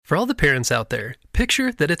For all the parents out there,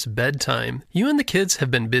 picture that it's bedtime. You and the kids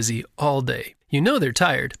have been busy all day. You know they're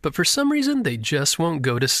tired, but for some reason they just won't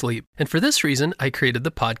go to sleep. And for this reason, I created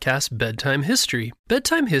the podcast Bedtime History.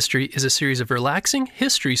 Bedtime History is a series of relaxing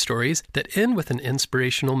history stories that end with an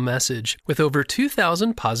inspirational message. With over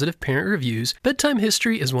 2,000 positive parent reviews, Bedtime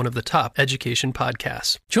History is one of the top education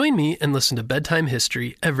podcasts. Join me and listen to Bedtime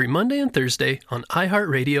History every Monday and Thursday on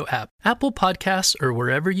iHeartRadio app, Apple Podcasts, or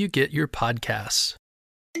wherever you get your podcasts.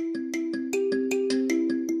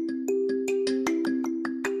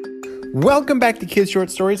 Welcome back to Kids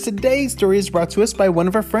Short Stories. Today's story is brought to us by one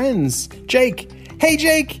of our friends, Jake. Hey,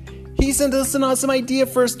 Jake! He sent us an awesome idea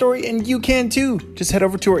for a story, and you can too. Just head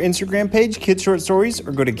over to our Instagram page, Kids Short Stories,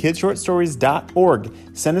 or go to kidshortstories.org.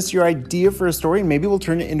 Send us your idea for a story, and maybe we'll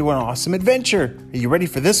turn it into an awesome adventure. Are you ready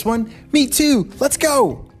for this one? Me too! Let's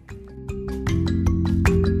go!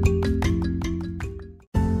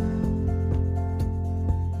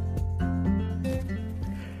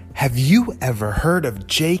 Have you ever heard of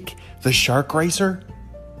Jake the Shark Racer?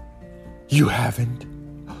 You haven't?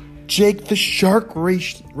 Jake the Shark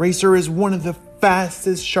Racer is one of the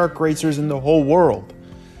fastest shark racers in the whole world.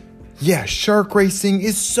 Yeah, shark racing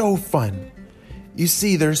is so fun. You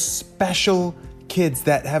see, there's special kids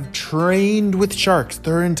that have trained with sharks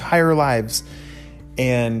their entire lives.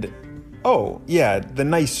 And, oh, yeah, the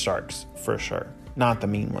nice sharks, for sure, not the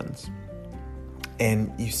mean ones.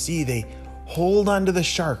 And you see, they hold onto the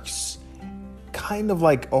sharks, kind of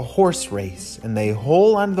like a horse race, and they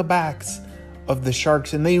hold onto the backs of the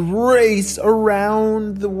sharks and they race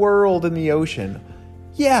around the world in the ocean.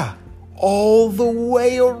 Yeah, all the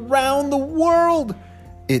way around the world.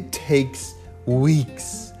 It takes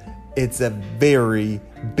weeks. It's a very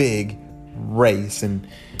big race. And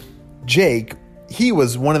Jake, he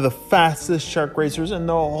was one of the fastest shark racers in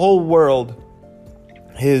the whole world.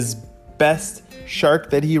 His best shark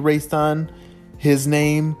that he raced on, his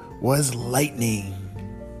name was Lightning.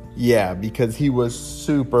 Yeah, because he was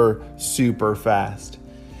super, super fast.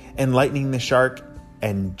 And Lightning the shark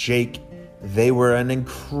and Jake, they were an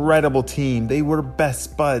incredible team. They were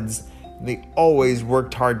best buds. They always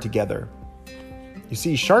worked hard together. You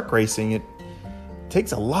see, shark racing, it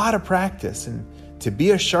takes a lot of practice. And to be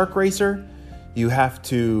a shark racer, you have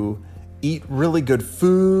to eat really good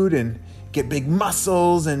food and get big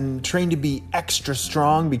muscles and train to be extra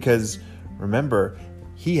strong because remember,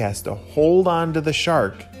 he has to hold on to the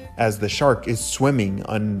shark as the shark is swimming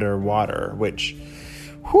underwater, which,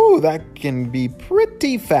 that can be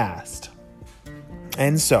pretty fast.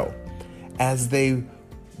 And so, as they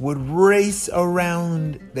would race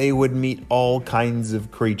around, they would meet all kinds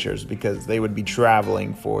of creatures because they would be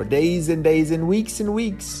traveling for days and days and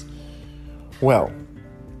weeks. Well,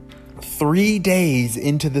 3 days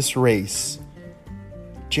into this race,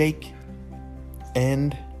 Jake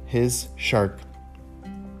and his shark,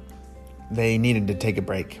 they needed to take a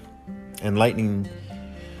break. And Lightning,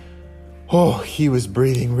 he was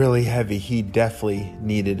breathing really heavy. He definitely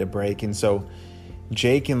needed a break. And so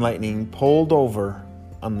Jake and Lightning pulled over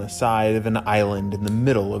on the side of an island in the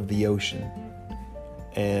middle of the ocean.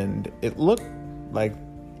 And it looked like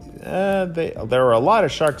there were a lot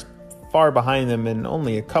of sharks far behind them and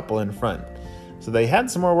only a couple in front. So they had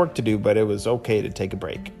some more work to do, but it was okay to take a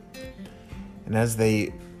break. And as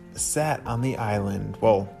they sat on the island,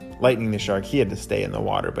 Lightning the shark, he had to stay in the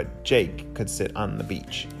water, but Jake could sit on the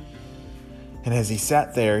beach. And as he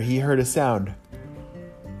sat there, he heard a sound.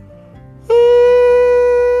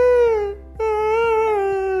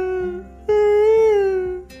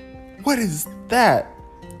 What is that?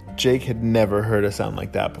 Jake had never heard a sound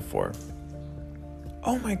like that before.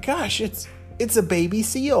 Oh my gosh, it's a baby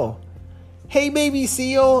seal. Hey, baby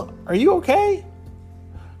seal, are you okay?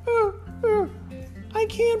 I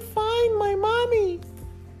can't find my mommy.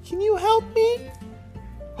 Can you help me?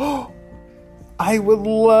 Oh, I would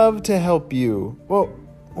love to help you. Well,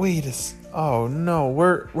 oh no,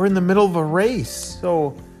 we're in the middle of a race.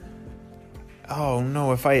 So, oh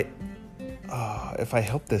no, if I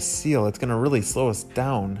help this seal, it's gonna really slow us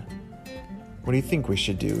down. What do you think we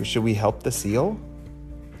should do? Should we help the seal?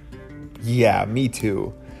 Yeah, me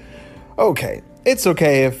too. Okay, it's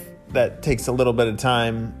okay if that takes a little bit of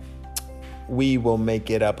time. We will make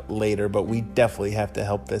it up later, but we definitely have to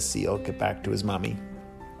help this seal get back to his mommy.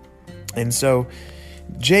 And so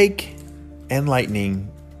Jake and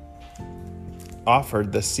Lightning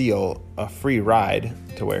offered the seal a free ride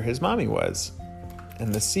to where his mommy was.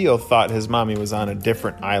 And the seal thought his mommy was on a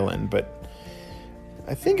different island, but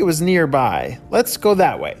I think it was nearby. Let's go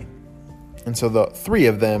that way. And so the three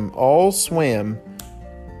of them all swam.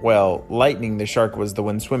 Well, Lightning the shark was the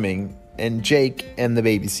one swimming, and Jake and the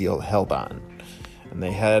baby seal held on. and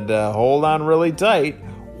they had to hold on really tight.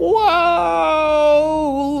 Whoa!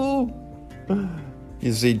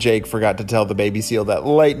 You see, Jake forgot to tell the baby seal that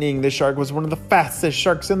Lightning the shark was one of the fastest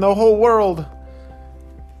sharks in the whole world.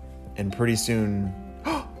 And pretty soon,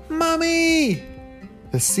 Mommy!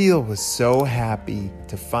 The seal was so happy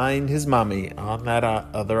to find his mommy on that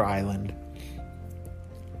other island.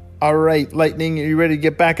 All right, Lightning, are you ready to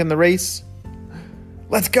get back in the race?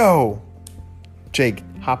 Let's go! Jake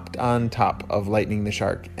hopped on top of Lightning the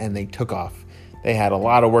shark, and they took off. They had a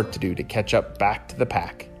lot of work to do to catch up back to the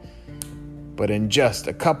pack. But in just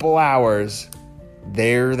a couple hours,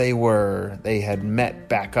 there they were. They had met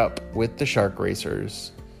back up with the shark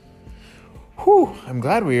racers. Whew, I'm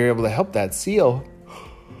glad we were able to help that seal.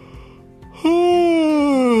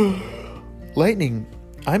 Lightning,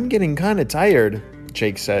 I'm getting kind of tired,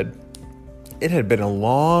 Jake said. It had been a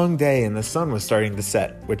long day and the sun was starting to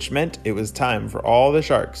set, which meant it was time for all the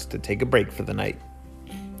sharks to take a break for the night.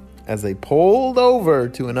 As they pulled over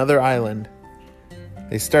to another island,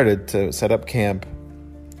 they started to set up camp,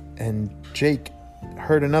 and Jake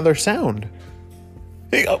heard another sound.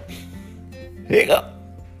 Hiccup! Hiccup!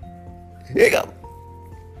 Hiccup!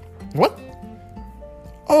 What?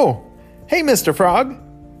 Oh, hey, Mr. Frog,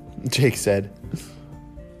 Jake said.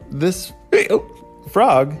 This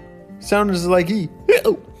frog sounds like he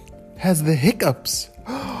has the hiccups.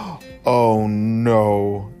 Oh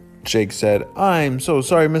no, Jake said. I'm so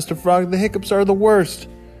sorry, Mr. Frog. The hiccups are the worst.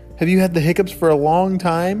 Have you had the hiccups for a long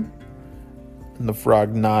time? And the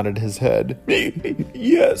frog nodded his head.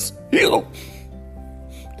 Yes.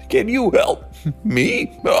 Can you help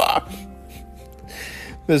me?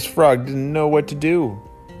 This frog didn't know what to do.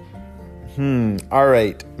 All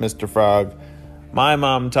right, Mr. Frog. My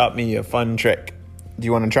mom taught me a fun trick. Do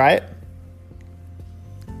you want to try it?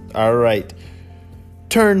 All right.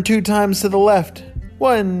 Turn 2 times to the left.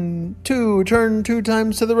 1, 2, turn 2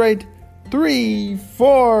 times to the right. 3,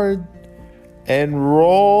 4, and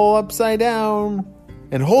roll upside down.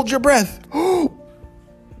 And hold your breath.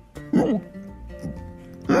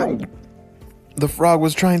 The frog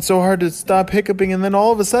was trying so hard to stop hiccuping, and then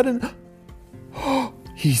all of a sudden,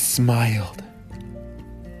 he smiled.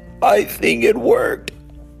 I think it worked.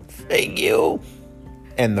 Thank you.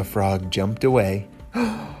 And the frog jumped away.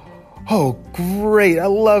 Oh, great. I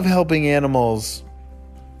love helping animals,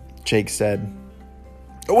 Jake said.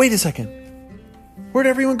 Oh, wait a second. Where'd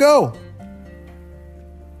everyone go?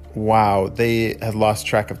 Wow, they had lost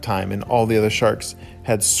track of time, and all the other sharks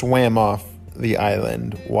had swam off the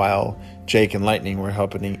island while Jake and Lightning were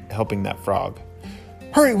helping that frog.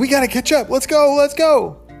 Hurry, we gotta catch up. Let's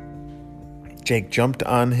go. Jake jumped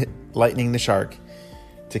on Lightning the shark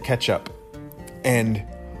to catch up. And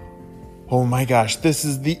oh my gosh,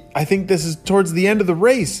 I think this is towards the end of the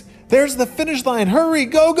race. There's the finish line. Hurry,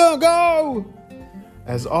 go.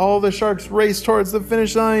 As all the sharks raced towards the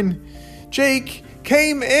finish line, Jake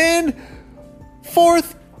came in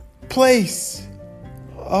 4th place.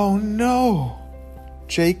 Oh no.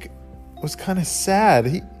 Jake was kind of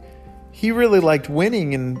sad. He really liked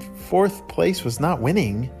winning, and 4th place was not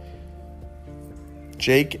winning.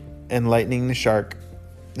 Jake and Lightning the shark,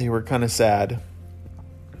 they were kind of sad.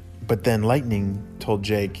 But then Lightning told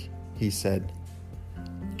Jake, he said,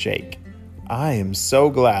 Jake, I am so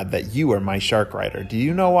glad that you are my shark rider. Do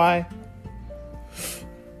you know why?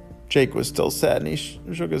 Jake was still sad, and he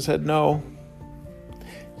shook his head no.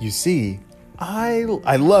 You see, I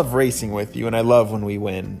love racing with you, and I love when we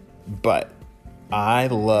win, but I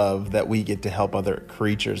love that we get to help other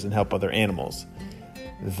creatures and help other animals.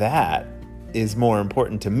 That is more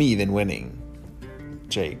important to me than winning.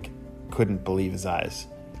 Jake couldn't believe his eyes.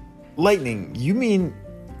 Lightning, you mean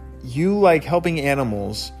you like helping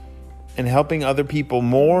animals and helping other people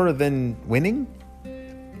more than winning?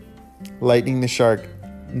 Lightning the shark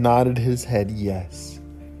nodded his head yes.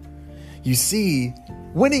 You see,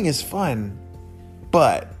 winning is fun,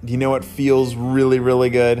 but do you know what feels really, really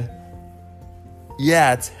good?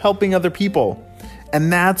 Yeah, it's helping other people.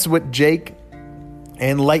 And that's what Jake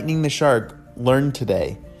and Lightning the shark learned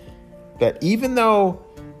today. That even though,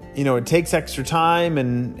 it takes extra time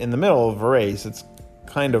and in the middle of a race, it's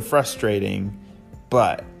kind of frustrating,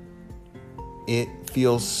 but it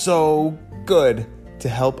feels so good to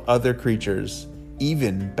help other creatures,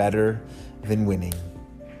 even better than winning.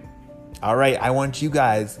 All right, I want you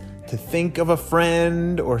guys to think of a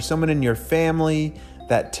friend or someone in your family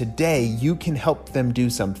that today you can help them do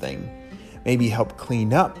something. Maybe help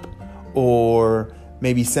clean up, or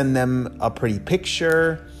maybe send them a pretty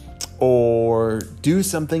picture, or do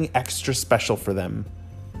something extra special for them.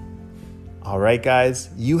 All right, guys,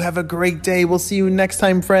 you have a great day. We'll see you next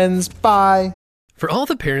time, friends. Bye. For all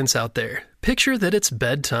the parents out there, Picture that it's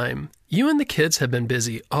bedtime. You and the kids have been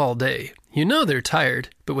busy all day. You know they're tired,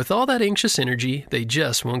 but with all that anxious energy, they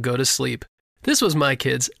just won't go to sleep. This was my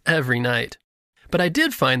kids every night. But I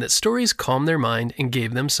did find that stories calmed their mind and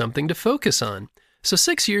gave them something to focus on. So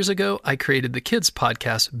 6 years ago, I created the kids'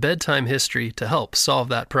 podcast, Bedtime History, to help solve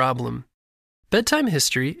that problem. Bedtime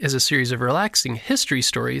History is a series of relaxing history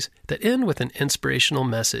stories that end with an inspirational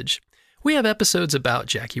message. We have episodes about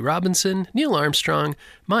Jackie Robinson, Neil Armstrong,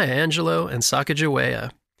 Maya Angelou, and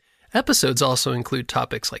Sacagawea. Episodes also include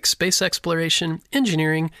topics like space exploration,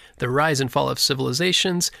 engineering, the rise and fall of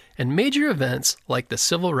civilizations, and major events like the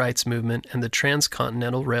Civil Rights Movement and the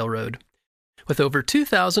Transcontinental Railroad. With over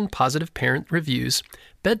 2,000 positive parent reviews,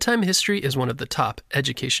 Bedtime History is one of the top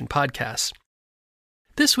education podcasts.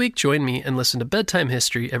 This week, join me and listen to Bedtime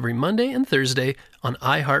History every Monday and Thursday on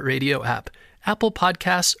iHeartRadio app, Apple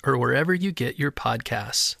Podcasts, or wherever you get your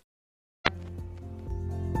podcasts.